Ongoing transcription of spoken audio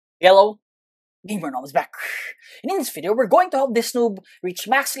Hello, Gamer Nom is back. And in this video, we're going to help this noob reach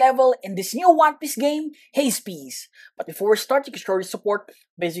max level in this new One Piece game, Hazepiece. But before we start, you can show your support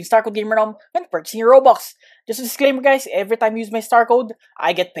by using Star Code Gamer Nom when purchasing your Roblox. Just a disclaimer guys, every time you use my Star Code,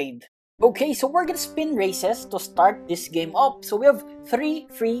 I get paid. Okay, so we're gonna spin races to start this game up. So we have 3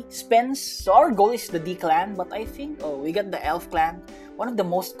 free spins. So our goal is the D clan, but I think, we got the Elf clan. One of the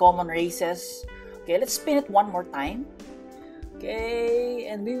most common races. Okay, let's spin it one more time. Okay,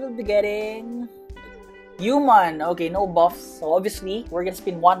 and we will be getting human. Okay, no buffs. So obviously, we're gonna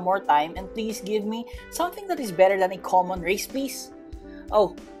spin one more time. And please give me something that is better than a common race piece.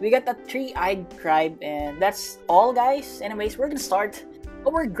 Oh, we got a 3-eyed tribe. And that's all, guys. Anyways, we're gonna start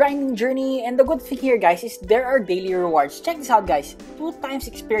our grinding journey. And the good thing here, guys, is there are daily rewards. Check this out, guys. 2 times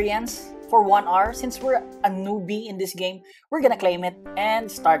experience for 1 hour. Since we're a newbie in this game, we're gonna claim it and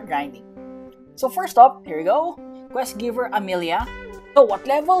start grinding. So first up, here we go. Quest giver Amelia. So at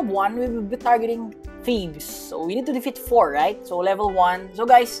level 1, we will be targeting thieves. So we need to defeat 4, right? So level 1. So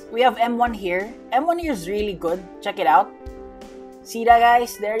guys, we have M1 here. M1 here is really good. Check it out. See that,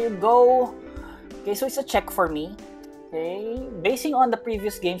 guys? There you go. Okay, so it's a check for me. Okay, basing on the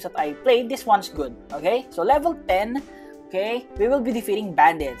previous games that I played, this one's good. Okay, so level 10. Okay, we will be defeating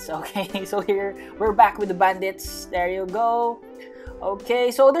bandits. Okay, so here we're back with the bandits. There you go.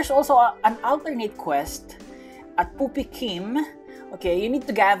 Okay, so there's also an alternate quest at Poopy Kim. Okay, you need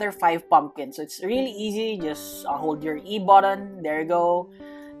to gather 5 pumpkins. So it's really easy. Just hold your E button. There you go.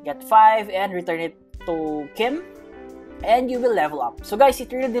 Get 5 and return it to Kim. And you will level up. So guys,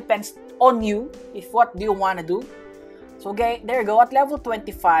 it really depends on you. If what do you want to do. So okay, there you go. At level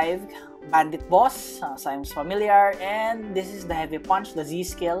 25, Bandit Boss. Sounds familiar. And this is the Heavy Punch, the Z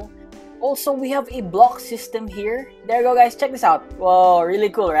skill. Also, we have a block system here. There you go, guys. Check this out. Whoa, really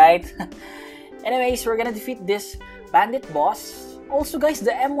cool, right? Anyways, we're gonna defeat this bandit boss. Also, guys,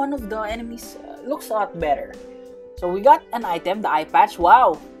 the M1 of the enemies looks a lot better. So we got an item, the eye patch.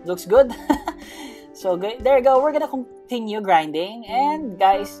 Wow, looks good. So there you go. We're gonna continue grinding. And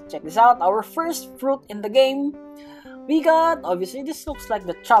guys, check this out. Our first fruit in the game. We got, obviously, this looks like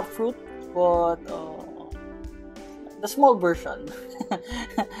the chopped fruit, but the small version.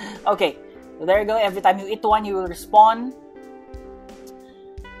 Okay, so there you go. Every time you eat one, you will respawn.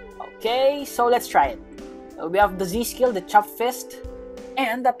 Okay, so let's try it. We have the Z skill, the Chop Fist.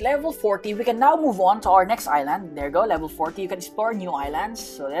 And at level 40, we can now move on to our next island. There you go, level 40, you can explore new islands.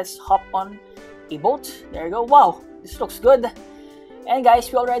 So let's hop on a boat. There you go. Wow, this looks good. And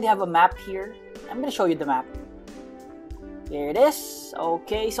guys, we already have a map here. I'm going to show you the map. There it is.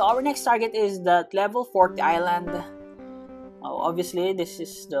 Okay, so our next target is that level 40 island. Obviously, this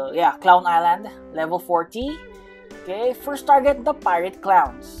is the, Clown Island, level 40. Okay, first target, the Pirate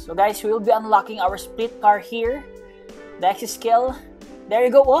Clowns. So guys, we will be unlocking our split car here. The X skill. There you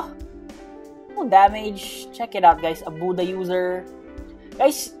go. Oh, no damage. Check it out, guys. A Buddha user.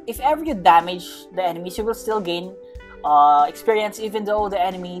 Guys, if ever you damage the enemies, you will still gain experience even though the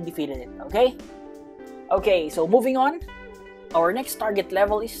enemy defeated it. Okay? Okay, so moving on. Our next target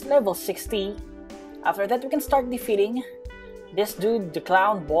level is level 60. After that, we can start defeating this dude, the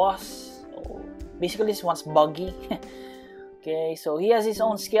clown boss. Basically, this one's buggy. Okay, so he has his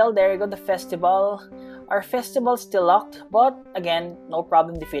own skill. There you go, the festival. Our festival's still locked, but again, no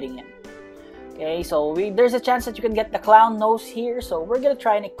problem defeating him. Okay, so there's a chance that you can get the clown nose here, so we're gonna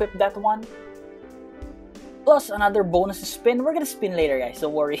try and equip that one. Plus another bonus to spin. We're gonna spin later, guys.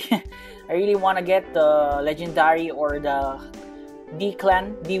 Don't worry. I really want to get the legendary or the D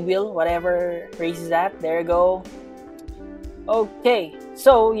clan, D will, whatever race is that. There you go. Okay,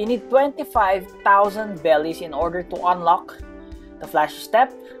 so you need 25,000 bellies in order to unlock the flash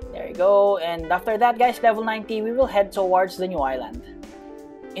step. There you go. And after that, guys, level 90, we will head towards the new island.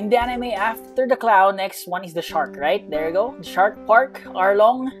 In the anime, after the clown, next one is the shark, right? There you go. The shark park,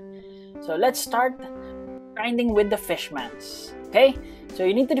 Arlong. So let's start grinding with the fishmans. Okay, so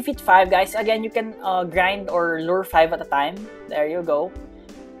you need to defeat 5, guys. Again, you can grind or lure 5 at a time. There you go.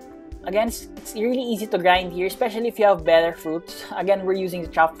 Again, it's really easy to grind here, especially if you have better fruits. Again, we're using the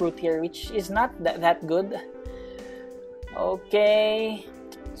chopped fruit here, which is not that good. Okay,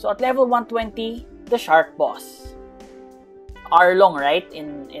 so at level 120, the shark boss. Arlong, right?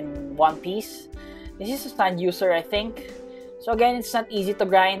 In One Piece. This is a stand user, I think. So again, it's not easy to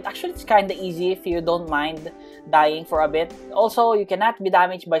grind. Actually, it's kind of easy if you don't mind dying for a bit. Also, you cannot be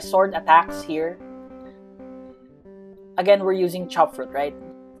damaged by sword attacks here. Again, we're using chopped fruit, right?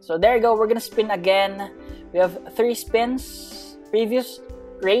 So there you go, we're gonna spin again. We have 3 spins. Previous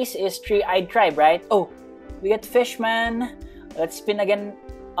race is 3-eyed tribe, right? Oh, we get fishman. Let's spin again.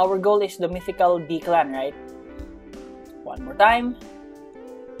 Our goal is the mythical D clan, right? One more time.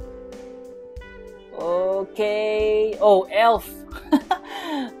 Okay. Oh, elf.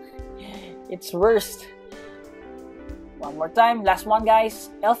 It's worst. One more time. Last one, guys.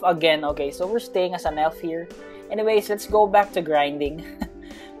 Elf again. Okay, so we're staying as an elf here. Anyways, let's go back to grinding.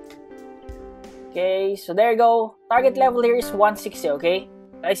 Okay, so there you go. Target level here is 160, okay?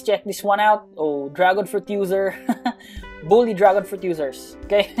 Let's check this one out. Oh, dragon fruit user. Bully dragon fruit users.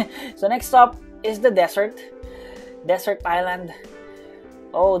 Okay, so next up is the desert. Desert island.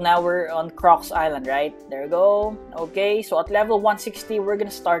 Oh, now we're on Croc's Island, right? There we go. Okay, so at level 160, we're gonna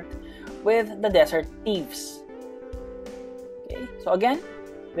start with the desert thieves. Okay, so again,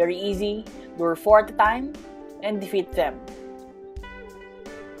 very easy. Lure 4 at a time and defeat them.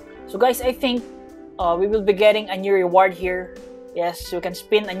 So guys, I think we will be getting a new reward here. Yes, you can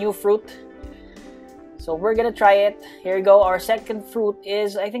spin a new fruit. So we're gonna try it. Here we go. Our second fruit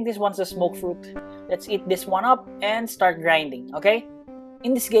is, I think this one's a smoke fruit. Let's eat this one up and start grinding, okay?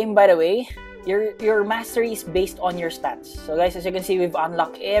 In this game, by the way, your mastery is based on your stats. So guys, as you can see, we've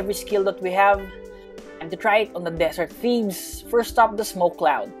unlocked every skill that we have. And to try it on the desert thieves, first up, the smoke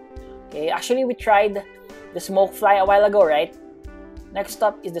cloud. Okay, actually we tried the smoke fly a while ago, right? Next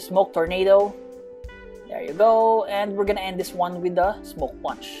up is the smoke tornado. There you go. And we're gonna end this one with the smoke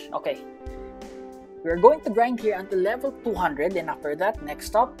punch. Okay. We're going to grind here until level 200, and after that,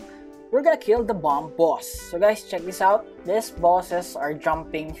 next up, we're gonna kill the bomb boss. So guys, check this out. These bosses are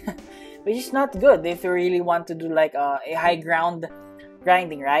jumping, which is not good if you really want to do like a high ground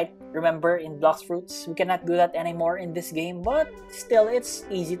grinding, right? Remember, in Blox Fruits, we cannot do that anymore in this game, but still, it's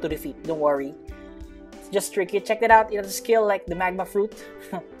easy to defeat. Don't worry. It's just tricky. Check it out. It has a skill like the magma fruit.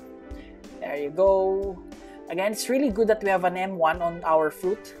 There you go. Again, it's really good that we have an M1 on our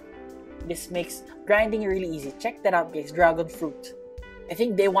fruit. This makes grinding really easy. Check that out, guys. Dragon fruit. I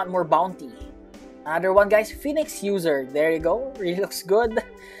think they want more bounty. Another one, guys. Phoenix user. There you go. Really looks good.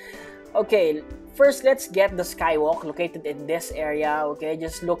 Okay, first let's get the skywalk located in this area. Okay,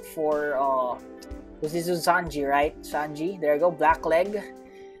 just look for this is Sanji, right? Sanji. There you go. Black leg.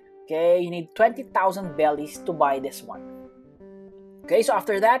 Okay, you need 20,000 bellies to buy this one. Okay, so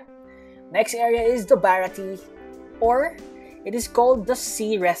after that, next area is the Barati, or it is called the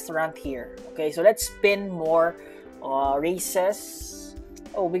Sea Restaurant here. Okay, so let's spin more races.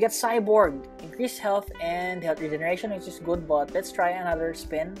 Oh, we got Cyborg. Increased health and health regeneration, which is good, but let's try another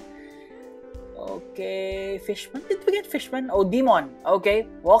spin. Okay, Fishman. Did we get Fishman? Oh, Demon. Okay,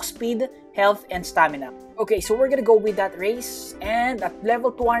 walk speed, health, and stamina. Okay, so we're gonna go with that race. And at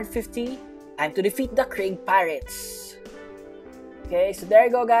level 250, time to defeat the Craig Pirates. Okay, so there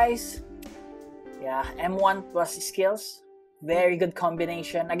you go, guys. Yeah, M1 plus skills. Very good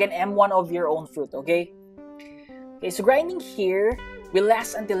combination. Again, M1 of your own fruit, okay? Okay, so grinding here will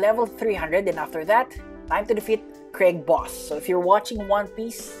last until level 300, and after that, time to defeat Craig Boss. So if you're watching One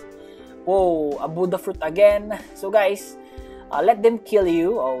Piece, whoa, a Buddha fruit again. So guys, let them kill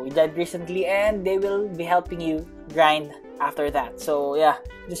you. Oh, we died recently, and they will be helping you grind after that. So yeah,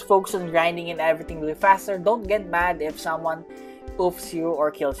 just focus on grinding and everything will be faster. Don't get mad if someone oofs you or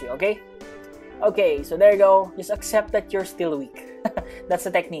kills you, okay? Okay, so there you go. Just accept that you're still weak. That's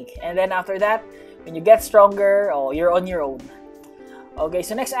the technique. And then after that, when you get stronger, oh, you're on your own. Okay,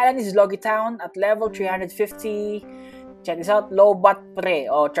 so next island is Logi Town at level 350. Check this out. Lobat Pre.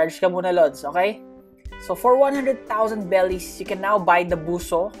 Oh, charge ka muna, Lods. Okay? So for 100,000 bellies, you can now buy the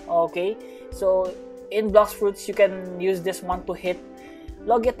Buso. Okay? So in Blox Fruits, you can use this one to hit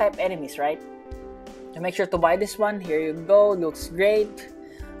Logia type enemies, right? So make sure to buy this one. Here you go. Looks great.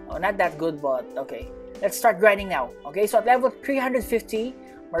 Oh, not that good, but okay. Let's start grinding now. Okay, so at level 350,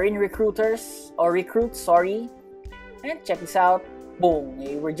 Marine recruits, sorry. And check this out. Boom,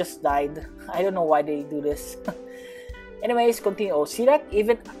 we just died. I don't know why they do this. Anyways, continue. Oh, see that?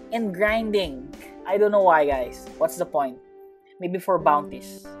 Even in grinding. I don't know why, guys. What's the point? Maybe for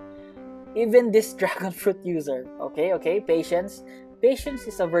bounties. Even this dragon fruit user. Okay, patience. Patience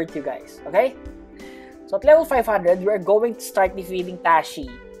is a virtue, guys. Okay? So at level 500, we're going to start defeating Tashi.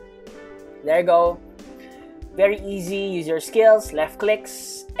 There you go. Very easy. Use your skills, left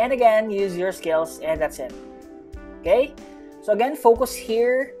clicks, and again, use your skills, and that's it. Okay? So again, focus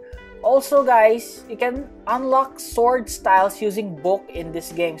here. Also, guys, you can unlock sword styles using book in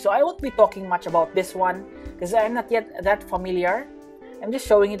this game. So I won't be talking much about this one because I'm not yet that familiar. I'm just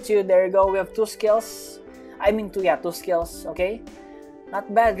showing it to you. There you go. We have two skills. Two skills. Okay?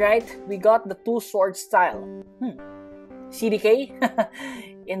 Not bad, right? We got the 2 sword style. CDK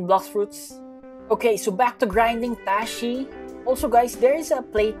in Blox Fruits. Okay, so back to grinding Tashi. Also, guys, there is a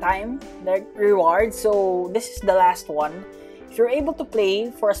playtime reward. So this is the last one. If you're able to play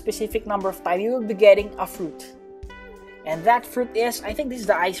for a specific number of time, you will be getting a fruit. And that fruit is, I think this is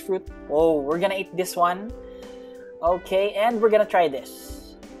the ice fruit. Oh, we're gonna eat this one. Okay, and we're gonna try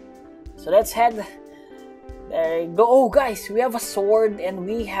this. So let's head. There you go. Oh, guys, we have a sword and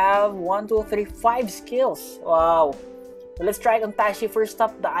we have 1, 2, 3, 5 skills. Wow. So let's try it on Tashi. First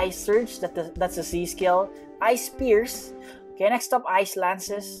up, the Ice Surge. That's a C skill. Ice Pierce. Okay, next up, Ice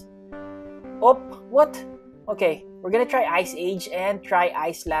Lances. Oh, what? Okay, we're gonna try Ice Age and try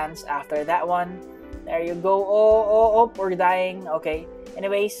Ice Lance after that one. There you go. Oh, we're dying. Okay,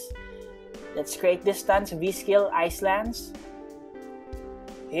 anyways, let's create distance. V skill, Ice Lance.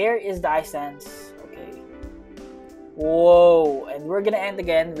 Here is the Ice Lance. Okay. Whoa, and we're gonna end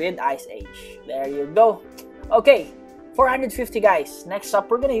again with Ice Age. There you go. Okay, 450 guys. Next up,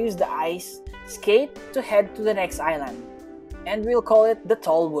 we're gonna use the Ice Skate to head to the next island. And we'll call it the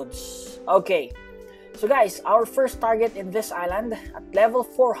Tall Woods. Okay, so guys, our first target in this island at level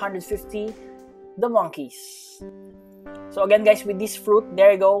 450, the monkeys. So again guys, with this fruit,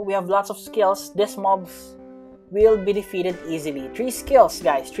 there you go, we have lots of skills. These mobs will be defeated easily. 3 skills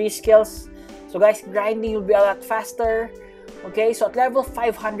guys, 3 skills. So guys, grinding will be a lot faster. Okay, so at level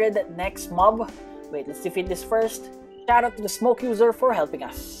 500, next mob. Wait, let's defeat this first. Shout out to the smoke user for helping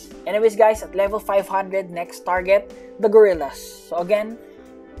us. Anyways guys, at level 500, next target, the gorillas. So again,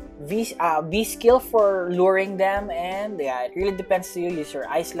 B skill for luring them, and yeah, it really depends to you. Use your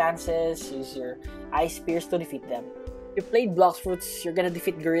Ice Lances, use your Ice Spears to defeat them. If you played Blox Fruits, you're gonna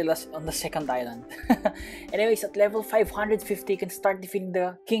defeat gorillas on the second island. Anyways, at level 550, you can start defeating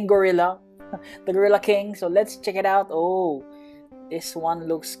the King Gorilla, the Gorilla King. So let's check it out. Oh, this one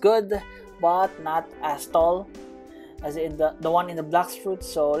looks good, but not as tall as in the one in the Blox Fruits.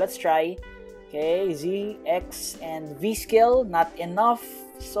 So let's try. Okay, Z, X, and V skill, not enough.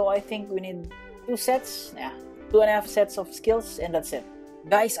 So I think we need 2 sets. Yeah, 2.5 sets of skills, and that's it.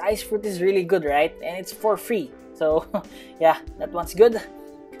 Guys, Ice Fruit is really good, right? And it's for free. So yeah, that one's good.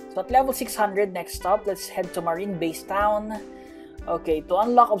 So at level 600, next stop, let's head to Marine Base Town. Okay, to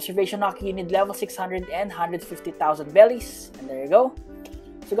unlock Observation Hockey, you need level 600 and 150,000 bellies. And there you go.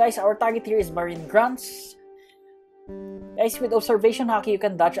 So guys, our target here is Marine Grunts. Guys, with Observation Hockey, you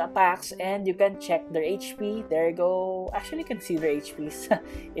can dodge attacks and you can check their HP. There you go. Actually, you can see their HPs.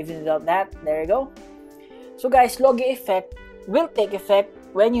 Even without that, there you go. So guys, Logia effect will take effect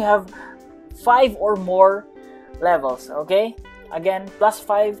when you have 5 or more levels. Okay? Again,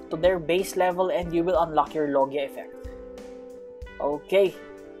 +5 to their base level and you will unlock your Logia effect. Okay.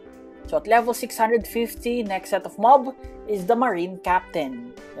 So at level 650, next set of mob is the Marine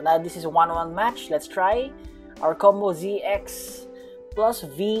Captain. So now this is a 1-1 match. Let's try. Our combo ZX plus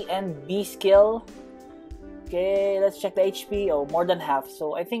V and B skill. Okay, let's check the HP. Oh, more than half.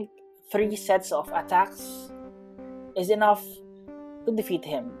 So I think 3 sets of attacks is enough to defeat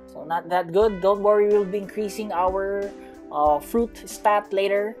him. So not that good. Don't worry, we'll be increasing our fruit stat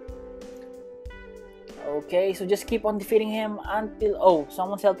later. Okay, so just keep on defeating him until... Oh,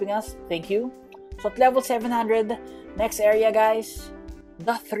 someone's helping us. Thank you. So at level 700, next area guys,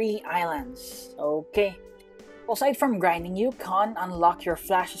 the 3 islands. Okay. Aside from grinding, you can unlock your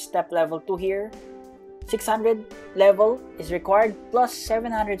flash step level 2 here. 600 level is required plus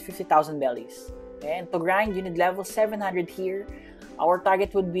 750,000 bellies. Okay, and to grind, you need level 700 here. Our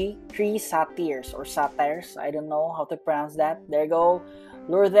target would be 3 satyrs or satyrs. I don't know how to pronounce that. There you go.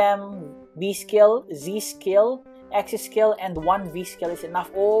 Lure them. B skill, Z skill, X skill, and 1 V skill is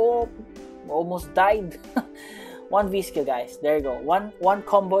enough. Oh, almost died. 1 V skill, guys. There you go. One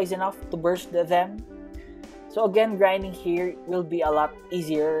combo is enough to burst them. So again, grinding here will be a lot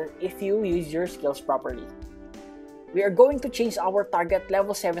easier if you use your skills properly. We are going to change our target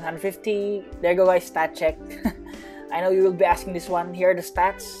level 750. There you go guys, stat check. I know you will be asking this one. Here are the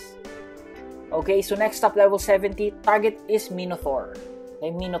stats. Okay, so next up, level 70. Target is Minotaur.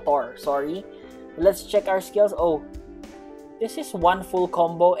 Okay, Minotaur, sorry. Let's check our skills. Oh, this is 1 full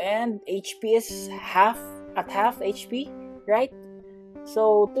combo and HP is half HP, right?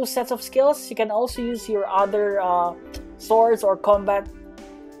 So 2 sets of skills. You can also use your other swords or combat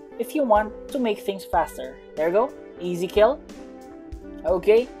if you want to make things faster. There you go. Easy kill.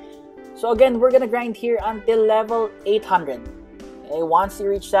 Okay. So again, we're gonna grind here until level 800. Okay, once you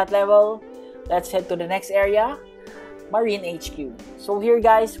reach that level, let's head to the next area, Marine HQ. So here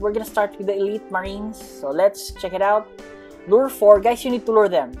guys, we're gonna start with the Elite Marines. So let's check it out. Lure 4. Guys, you need to lure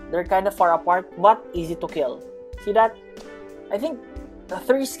them. They're kind of far apart, but easy to kill. See that? I think the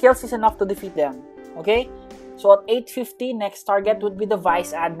 3 skills is enough to defeat them. Okay? So at 850, next target would be the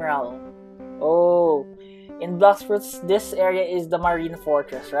Vice Admiral. Oh, in Blox Fruits, this area is the Marine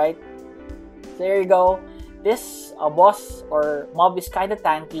Fortress, right? So there you go. This boss or mob is kind of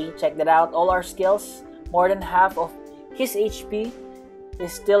tanky. Check that out. All our skills, more than half of his HP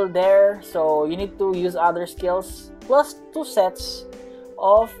is still there, so you need to use other skills plus 2 sets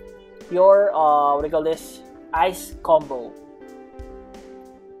of your what do you call this, ice combo.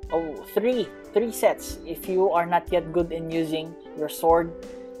 Oh, three sets if you are not yet good in using your sword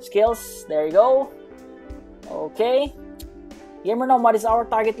skills. There you go. Okay, gamer know what is our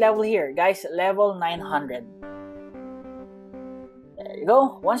target level here, guys? Level 900. There you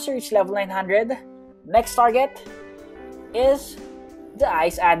go. Once you reach level 900, next target is the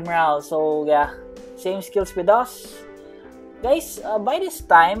Ice Admiral. So yeah, same skills with us, guys. By this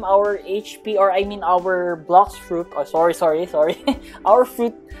time, our HP, or I mean our blocks fruit, oh sorry our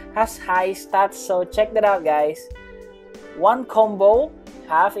fruit has high stats, so check that out, guys. One combo,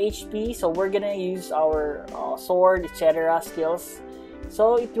 half HP, so we're gonna use our sword, etc. skills,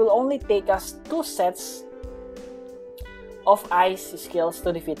 so it will only take us 2 sets of ice skills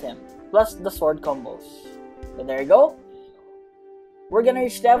to defeat him, plus the sword combos. So there you go. We're gonna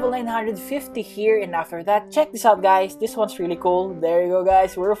reach level 950 here, and after that, check this out, guys. This one's really cool. There you go,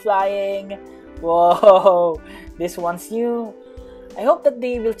 guys. We're flying. Whoa, this one's new. I hope that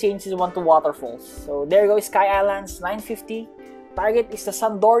they will change this one to waterfalls. So there you go, Sky Islands 950. Target is the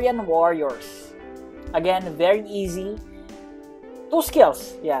Sandorian Warriors. Again, very easy. 2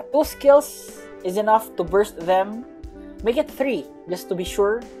 skills. Yeah, 2 skills is enough to burst them. Make it 3 just to be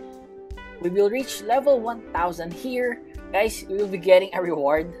sure. We will reach level 1000 here. Guys, we will be getting a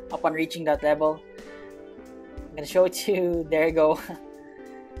reward upon reaching that level. I'm gonna show it to you. There you go.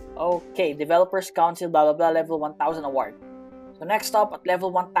 Okay, Developers Council, blah blah blah, level 1000 award. So next up, at level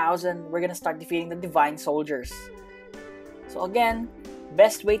 1000, we're gonna start defeating the Divine Soldiers. So again,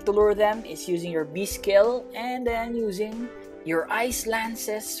 best way to lure them is using your B skill and then using your Ice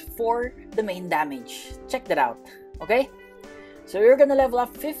Lances for the main damage. Check that out, okay? So you're gonna level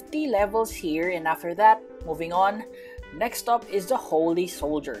up 50 levels here, and after that, moving on, next up is the Holy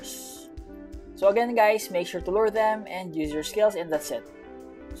Soldiers. So again, guys, make sure to lure them and use your skills, and that's it.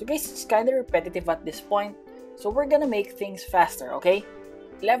 So guys, it's kinda repetitive at this point, so we're gonna make things faster, okay?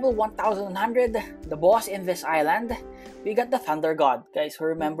 Level 1100, the boss in this island, we got the Thunder God. Guys, who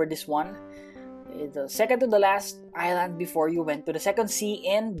remember this one? It's the second to the last island before you went to the second sea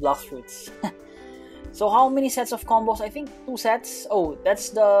in Blox Fruits. So how many sets of combos? I think 2 sets. Oh,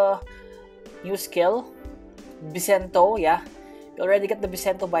 that's the new skill. Vicento, yeah. You already got the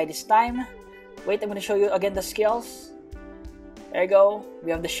Vicento by this time. Wait, I'm gonna show you again the skills. There you go.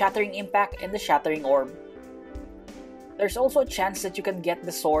 We have the Shattering Impact and the Shattering Orb. There's also a chance that you can get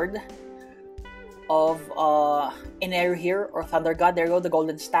the sword of Ineru here, or Thunder God. There you go, the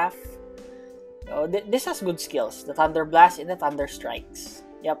Golden Staff. This has good skills. The Thunder Blast and the Thunder Strikes.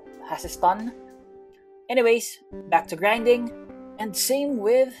 Yep, has a stun. Anyways, back to grinding. And same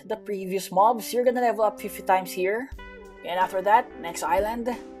with the previous mobs. You're gonna level up 50 times here. And after that, next island.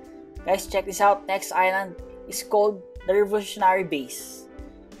 Guys, check this out. Next island is called the Revolutionary Base.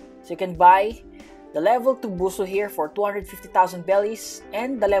 So you can buy the level 2 Busu here for 250,000 bellies.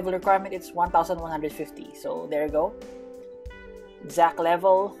 And the level requirement is 1,150. So there you go. Exact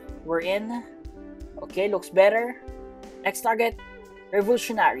level we're in. Okay, looks better. Next target,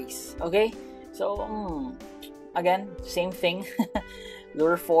 Revolutionaries. Okay, so again, same thing.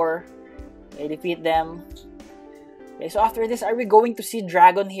 Lure 4. Okay, defeat them. Okay, so after this, are we going to see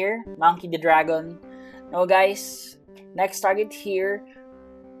Dragon here? Monkey the Dragon. No, guys. Next target here,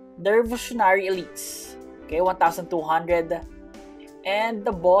 the Revolutionary Elites. Okay, 1,200. And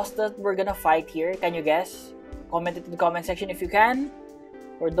the boss that we're gonna fight here, can you guess? Comment it in the comment section if you can.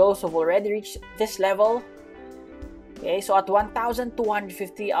 For those who've already reached this level. Okay, so at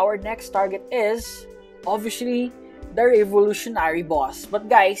 1,250, our next target is obviously the Revolutionary boss. But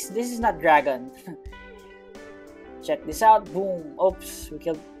guys, this is not Dragon. Check this out. Boom. Oops, we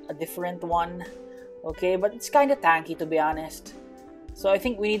killed a different one. Okay, but it's kind of tanky, to be honest. So I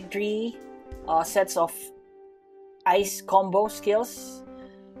think we need 3 sets of ice combo skills.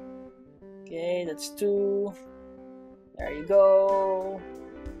 Okay, that's 2. There you go.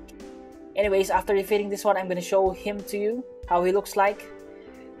 Anyways, after defeating this one, I'm gonna show him to you, how he looks like.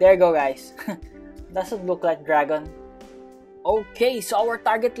 There you go, guys. Doesn't look like Dragon. Okay, so our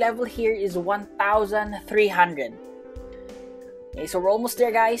target level here is 1,300. Okay, so we're almost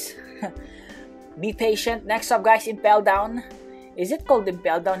there, guys. Be patient. Next up, guys, Impel Down. Is it called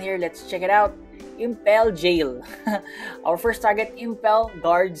Impel Down here? Let's check it out. Impel Jail. Our first target, Impel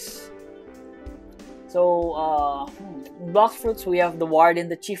Guards. So, Blox Fruits, we have the Warden,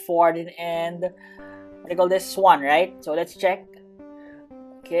 the Chief Warden, and what do you call this? Swan, right? So let's check.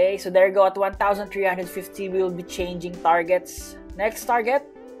 Okay, so there you go. At 1,350, we will be changing targets. Next target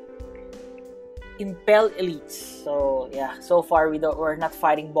Impel Elites. So yeah, so far we're not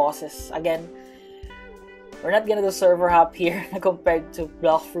fighting bosses again. We're not gonna do server hop here compared to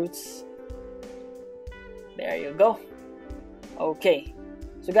block fruits. There you go. Okay,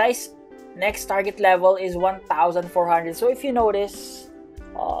 so guys, next target level is 1,400. So if you notice,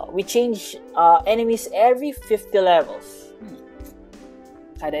 we change enemies every 50 levels.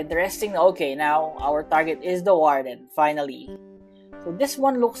 Kinda interesting. Okay, now our target is the Warden, finally. So this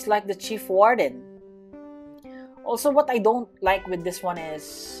one looks like the Chief Warden. Also, what I don't like with this one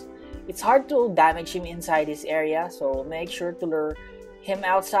is it's hard to damage him inside his area, so make sure to lure him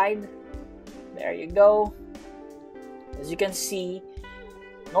outside. There you go. As you can see,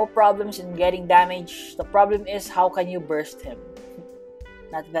 no problems in getting damage. The problem is how can you burst him?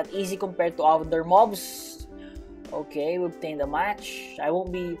 Not that easy compared to other mobs. Okay, we obtained the match. I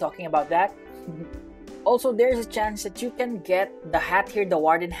won't be talking about that. Also, there's a chance that you can get the hat here, the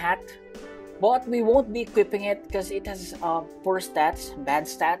Warden hat. But we won't be equipping it because it has poor stats, bad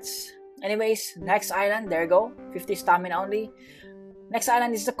stats. Anyways, next island, there you go. 50 stamina only. Next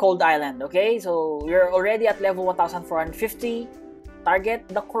island is the Cold Island, okay? So, we're already at level 1,450. Target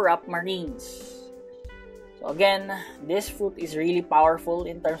the Corrupt Marines. So again, this fruit is really powerful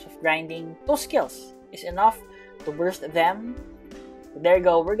in terms of grinding. 2 skills is enough to burst them. So there you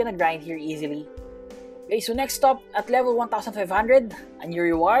go, we're gonna grind here easily. Okay, so next up, at level 1,500, a new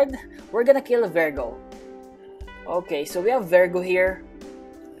reward, we're gonna kill Virgo. Okay, so we have Virgo here.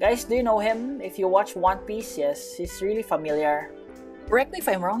 Guys, do you know him? If you watch One Piece, yes, he's really familiar. Correct me if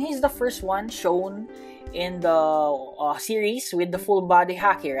I'm wrong, he's the first one shown in the series with the full body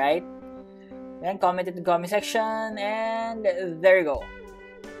haki, right? Then comment in the comment section, and there you go.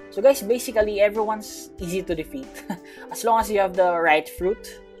 So guys, basically everyone's easy to defeat as long as you have the right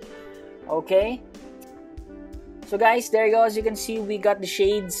fruit. Okay. So guys, there you go. As you can see, we got the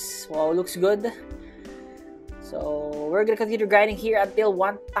shades. Wow, looks good. So we're gonna continue grinding here until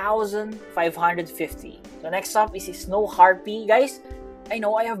 1,550. So next up is Snow Harpy. Guys, I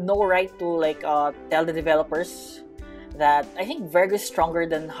know I have no right to tell the developers that I think Virgo is stronger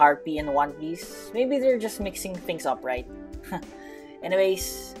than Harpy in One Piece. Maybe they're just mixing things up, right?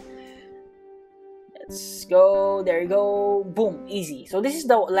 Anyways, let's go. There you go. Boom, easy. So this is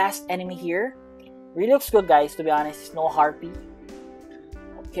the last enemy here. Really looks good, guys, to be honest. No Harpy.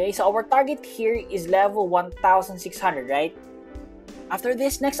 Okay, so our target here is level 1,600, right? After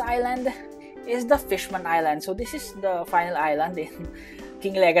this, next island is the Fishman Island. So this is the final island in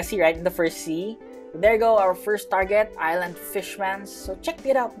King Legacy, right? In the first sea. So there you go, our first target, Island Fishman. So check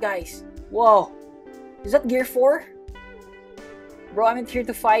it out, guys. Whoa, is that Gear 4? Bro, I'm here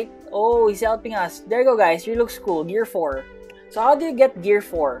to fight. Oh, he's helping us. There you go, guys. He looks cool. Gear 4. So how do you get Gear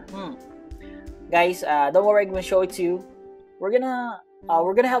 4? Guys, don't worry, I'm gonna show it to you. We're gonna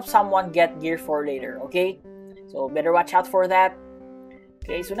help someone get Gear 4 later, okay? So better watch out for that.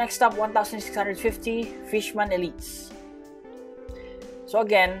 Okay, so next up, 1,650 Fishman Elites. So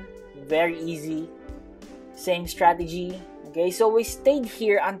again, very easy. Same strategy. Okay, so we stayed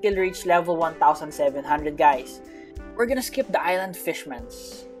here until we reach level 1,700, guys. We're gonna skip the Island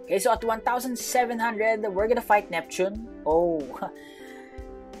Fishmans. Okay, so at 1,700, we're gonna fight Neptune. Oh,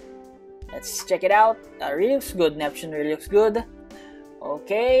 let's check it out. Really looks good. Neptune really looks good.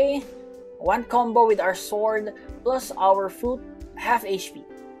 Okay, one combo with our sword plus our fruit, half HP.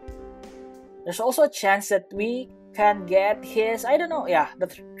 There's also a chance that we can get his, I don't know, yeah, the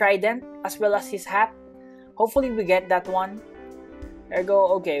trident as well as his hat. Hopefully we get that one. There you go.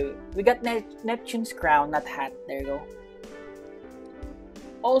 Okay, we got Neptune's crown, not hat. There you go.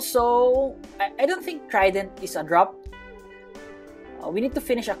 Also, I don't think trident is a drop. We need to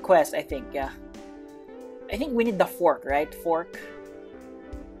finish a quest, I think, yeah. I think we need the fork, right? Fork.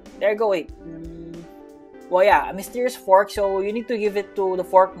 There you go, wait. Well, yeah, a mysterious fork, so you need to give it to the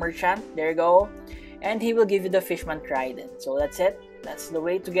fork merchant. There you go. And he will give you the Fishman Trident. So that's it. That's the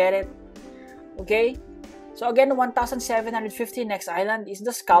way to get it. Okay. So again, 1,750 next island is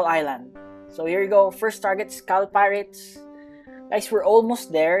the Skull Island. So here you go. First target, Skull Pirates. Guys, we're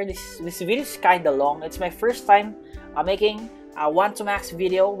almost there. This video is kind of long. It's my first time making a 1 to max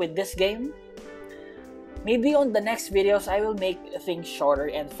video with this game. Maybe on the next videos, I will make things shorter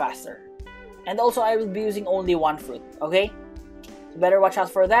and faster. And also, I will be using only one fruit, okay? So better watch out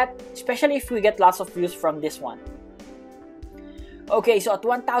for that, especially if we get lots of views from this one. Okay, so at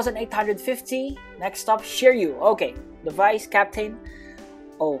 1,850, next up, Shiryu. Okay, the Vice Captain.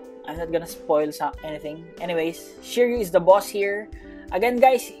 Oh, I'm not gonna spoil anything. Anyways, Shiryu is the boss here. Again,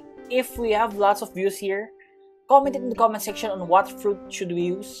 guys, if we have lots of views here, comment it in the comment section on what fruit should we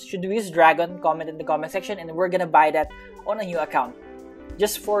use. Should we use dragon? Comment in the comment section and we're gonna buy that on a new account.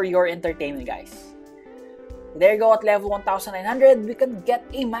 Just for your entertainment, guys. There you go, at level 1900, we can get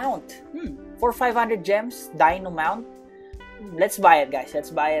a mount. For 500 gems, dino mount. Let's buy it, guys. Let's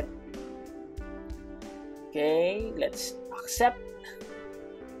buy it. Okay, let's accept.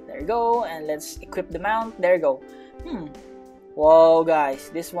 There you go, and let's equip the mount. There you go. Whoa, guys,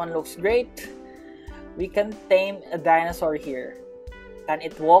 this one looks great. We can tame a dinosaur here. Can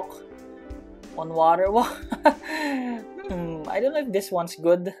it walk on water? I don't know if this one's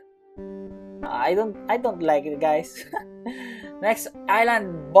good. I don't like it, guys. Next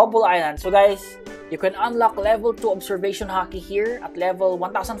island, Bubble Island. So guys, you can unlock level 2 observation hockey here at level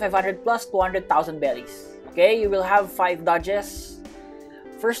 1500 plus 200,000 bellies. Okay, you will have 5 dodges.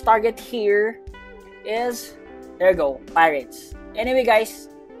 First target here is, there you go, pirates. Anyway, guys,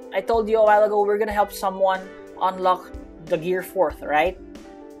 I told you a while ago we're gonna help someone unlock the gear 4th, right?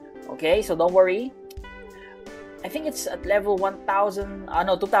 Okay, so don't worry. I think it's at level 1000,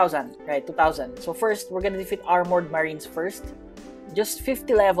 no, 2000, right, 2000. So first, we're gonna defeat armored marines first. Just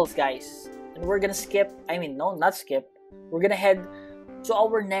 50 levels, guys. And we're gonna skip, no, not skip. We're gonna head to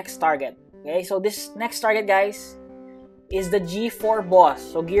our next target. Okay, so this next target, guys, is the G4 boss,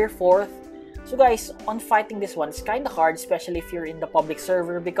 so gear 4th. So guys, on fighting this one, it's kind of hard, especially if you're in the public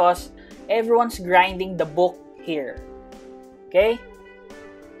server, because everyone's grinding the book here. Okay?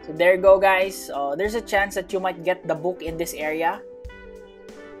 So there you go, guys. There's a chance that you might get the book in this area.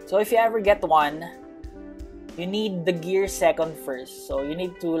 So if you ever get one, you need the gear 2nd first. So you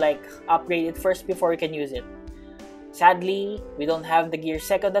need to like upgrade it first before you can use it. Sadly, we don't have the gear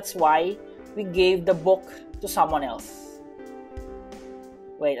 2nd. That's why we gave the book to someone else.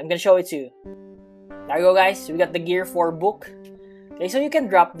 Wait, I'm gonna show it to you. There you go, guys. We got the gear 4 book. Okay, so you can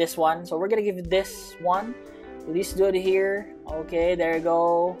drop this one. So we're gonna give this one to this dude here. Okay, there you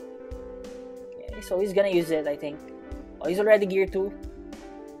go. Okay, so he's gonna use it, I think. Oh, he's already gear 2.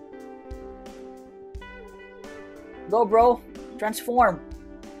 Go, bro. Transform.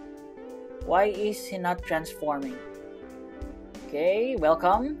 Why is he not transforming? Okay,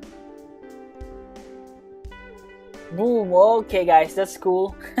 welcome. Boom. Okay, guys, that's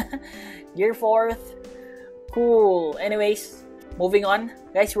cool. Gear 4th. Cool. Anyways, moving on.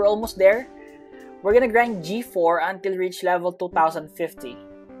 Guys, we're almost there. We're gonna grind G4 until reach level 2050.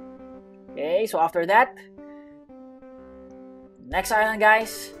 Okay, so after that, next island,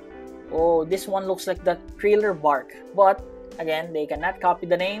 guys. Oh, this one looks like the Trailer Bark. But, again, they cannot copy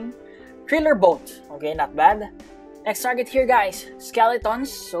the name. Trailer Boat. Okay, not bad. Next target here, guys,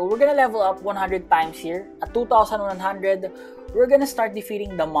 skeletons. So we're gonna level up 100 times here. At 2100, we're gonna start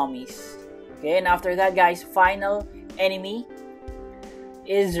defeating the mummies. Okay, and after that, guys, final enemy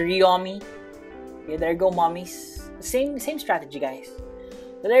is Ryomi. Okay, there you go, mummies. Same strategy, guys.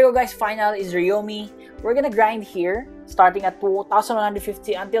 So there you go, guys, final is Ryomi. We're gonna grind here, starting at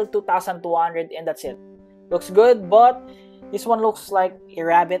 2150 until 2200, and that's it. Looks good, but this one looks like a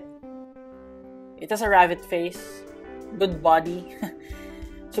rabbit. It has a rabbit face. Good body.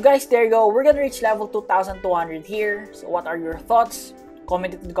 So guys, there you go. We're gonna reach level 2200 here. So what are your thoughts?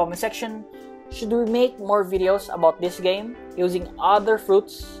 Comment it in the comment section. Should we make more videos about this game using other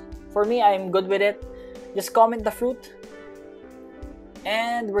fruits? For me, I'm good with it. Just comment the fruit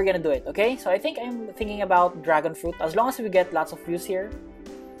and we're gonna do it, okay? So I think I'm thinking about dragon fruit. As long as we get lots of views here,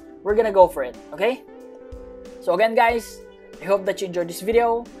 we're gonna go for it, okay? So again, guys, I hope that you enjoyed this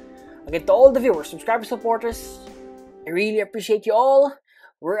video. Again, to all the viewers, subscribers, supporters, I really appreciate you all.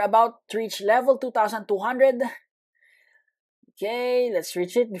 We're about to reach level 2200. Okay, let's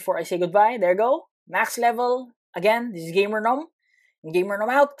reach it before I say goodbye. There you go. Max level. Again, this is Gamer Nom. Gamer Nom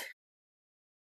out.